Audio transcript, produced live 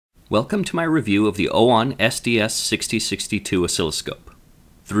Welcome to my review of the OWON SDS6062 oscilloscope.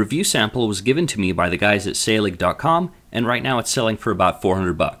 The review sample was given to me by the guys at Selig.com, and right now it's selling for about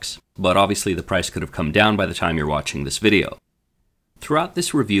 $400, but obviously the price could have come down by the time you're watching this video. Throughout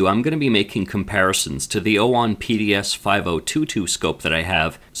this review, I'm going to be making comparisons to the OWON SDS5022 scope that I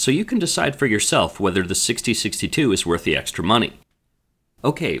have, so you can decide for yourself whether the 6062 is worth the extra money.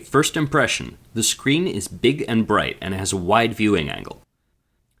 Okay, first impression. The screen is big and bright and has a wide viewing angle.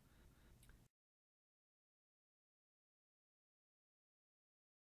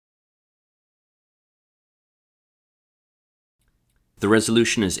 The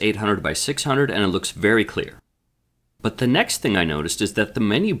resolution is 800 by 600 and it looks very clear. But the next thing I noticed is that the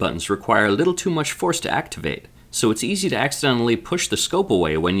menu buttons require a little too much force to activate, so it's easy to accidentally push the scope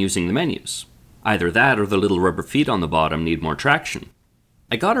away when using the menus. Either that or the little rubber feet on the bottom need more traction.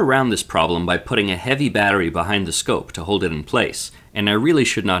 I got around this problem by putting a heavy battery behind the scope to hold it in place, and I really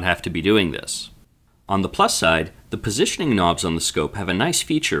should not have to be doing this. On the plus side, the positioning knobs on the scope have a nice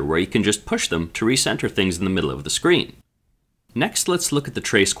feature where you can just push them to recenter things in the middle of the screen. Next, let's look at the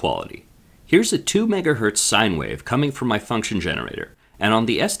trace quality. Here's a 2 MHz sine wave coming from my function generator, and on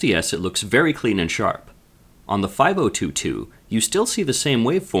the SDS it looks very clean and sharp. On the 5022, you still see the same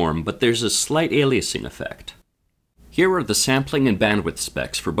waveform, but there's a slight aliasing effect. Here are the sampling and bandwidth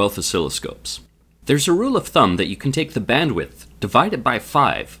specs for both oscilloscopes. There's a rule of thumb that you can take the bandwidth, divide it by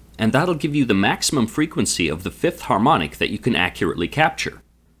 5, and that'll give you the maximum frequency of the fifth harmonic that you can accurately capture.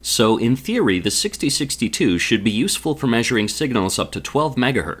 So, in theory, the 6062 should be useful for measuring signals up to 12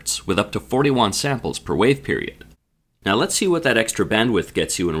 MHz with up to 41 samples per wave period. Now let's see what that extra bandwidth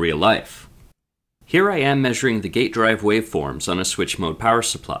gets you in real life. Here I am measuring the gate drive waveforms on a switch mode power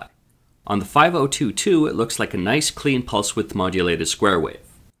supply. On the 5022, it looks like a nice clean pulse width modulated square wave.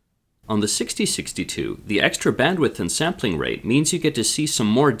 On the 6062, the extra bandwidth and sampling rate means you get to see some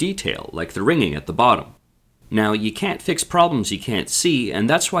more detail, like the ringing at the bottom. Now, you can't fix problems you can't see, and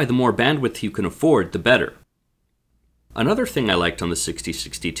that's why the more bandwidth you can afford, the better. Another thing I liked on the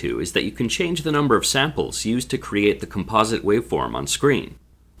 6062 is that you can change the number of samples used to create the composite waveform on screen.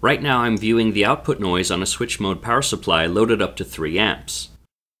 Right now I'm viewing the output noise on a switch mode power supply loaded up to 3 amps.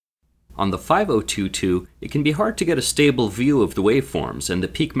 On the 5022, it can be hard to get a stable view of the waveforms and the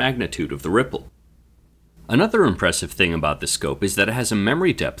peak magnitude of the ripple. Another impressive thing about this scope is that it has a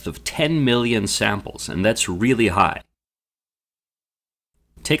memory depth of 10 million samples, and that's really high.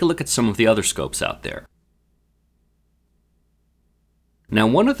 Take a look at some of the other scopes out there. Now,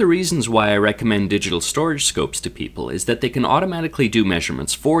 one of the reasons why I recommend digital storage scopes to people is that they can automatically do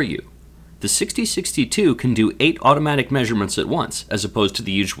measurements for you. The 6062 can do 8 automatic measurements at once, as opposed to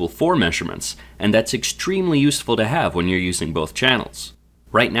the usual 4 measurements, and that's extremely useful to have when you're using both channels.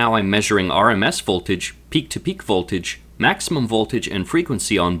 Right now I'm measuring RMS voltage, peak-to-peak voltage, maximum voltage, and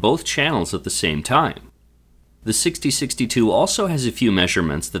frequency on both channels at the same time. The 6062 also has a few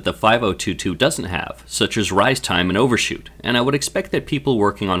measurements that the 5022 doesn't have, such as rise time and overshoot, and I would expect that people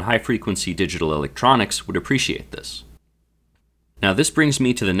working on high-frequency digital electronics would appreciate this. Now this brings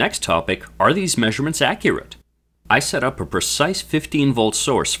me to the next topic: are these measurements accurate? I set up a precise 15-volt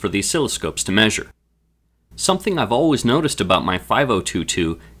source for the oscilloscopes to measure. Something I've always noticed about my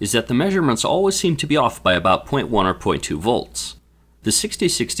 5022 is that the measurements always seem to be off by about 0.1 or 0.2 volts. The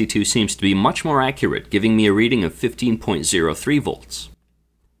 6062 seems to be much more accurate, giving me a reading of 15.03 volts.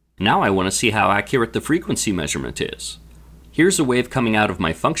 Now I want to see how accurate the frequency measurement is. Here's a wave coming out of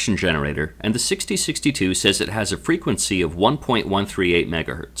my function generator, and the 6062 says it has a frequency of 1.138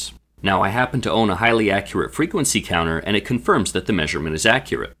 MHz. Now I happen to own a highly accurate frequency counter, and it confirms that the measurement is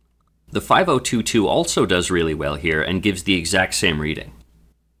accurate. The 5022 also does really well here and gives the exact same reading.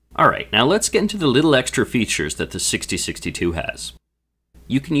 Alright, now let's get into the little extra features that the 6062 has.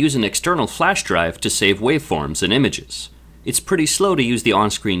 You can use an external flash drive to save waveforms and images. It's pretty slow to use the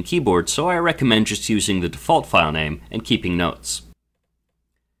on-screen keyboard, so I recommend just using the default file name and keeping notes.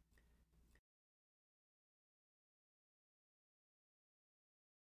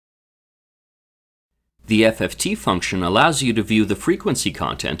 The FFT function allows you to view the frequency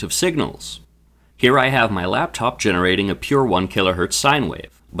content of signals. Here I have my laptop generating a pure 1 kHz sine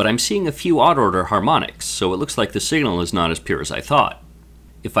wave, but I'm seeing a few odd-order harmonics, so it looks like the signal is not as pure as I thought.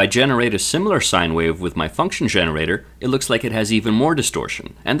 If I generate a similar sine wave with my function generator, it looks like it has even more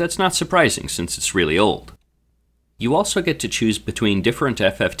distortion, and that's not surprising since it's really old. You also get to choose between different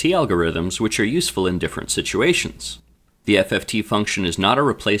FFT algorithms which are useful in different situations. The FFT function is not a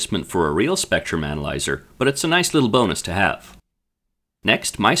replacement for a real spectrum analyzer, but it's a nice little bonus to have.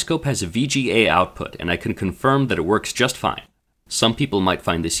 Next, my scope has a VGA output, and I can confirm that it works just fine. Some people might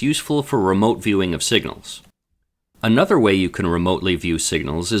find this useful for remote viewing of signals. Another way you can remotely view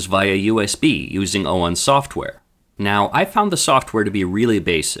signals is via USB using OWON software. Now, I found the software to be really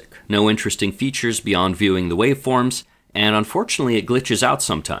basic, no interesting features beyond viewing the waveforms, and unfortunately it glitches out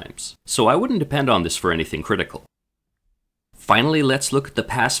sometimes, so I wouldn't depend on this for anything critical. Finally, let's look at the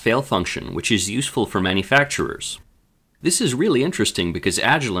Passfail function, which is useful for manufacturers. This is really interesting because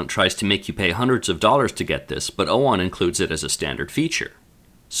Agilent tries to make you pay hundreds of dollars to get this, but OWON includes it as a standard feature.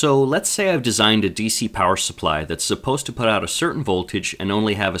 So let's say I've designed a DC power supply that's supposed to put out a certain voltage and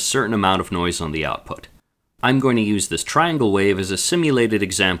only have a certain amount of noise on the output. I'm going to use this triangle wave as a simulated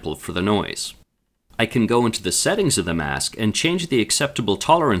example for the noise. I can go into the settings of the mask and change the acceptable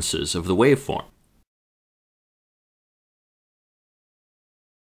tolerances of the waveform.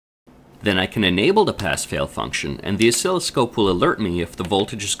 Then I can enable the Passfail function, and the oscilloscope will alert me if the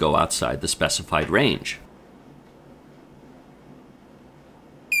voltages go outside the specified range.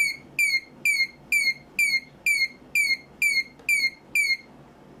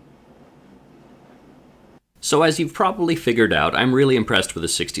 So as you've probably figured out, I'm really impressed with the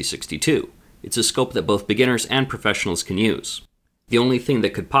 6062. It's a scope that both beginners and professionals can use. The only thing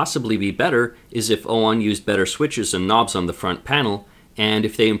that could possibly be better is if OWON used better switches and knobs on the front panel, and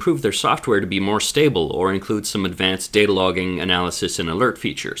if they improved their software to be more stable or include some advanced data logging, analysis, and alert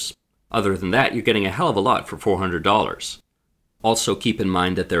features. Other than that, you're getting a hell of a lot for $400. Also keep in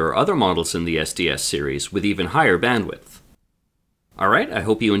mind that there are other models in the SDS series with even higher bandwidth. Alright, I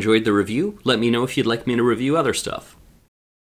hope you enjoyed the review. Let me know if you'd like me to review other stuff.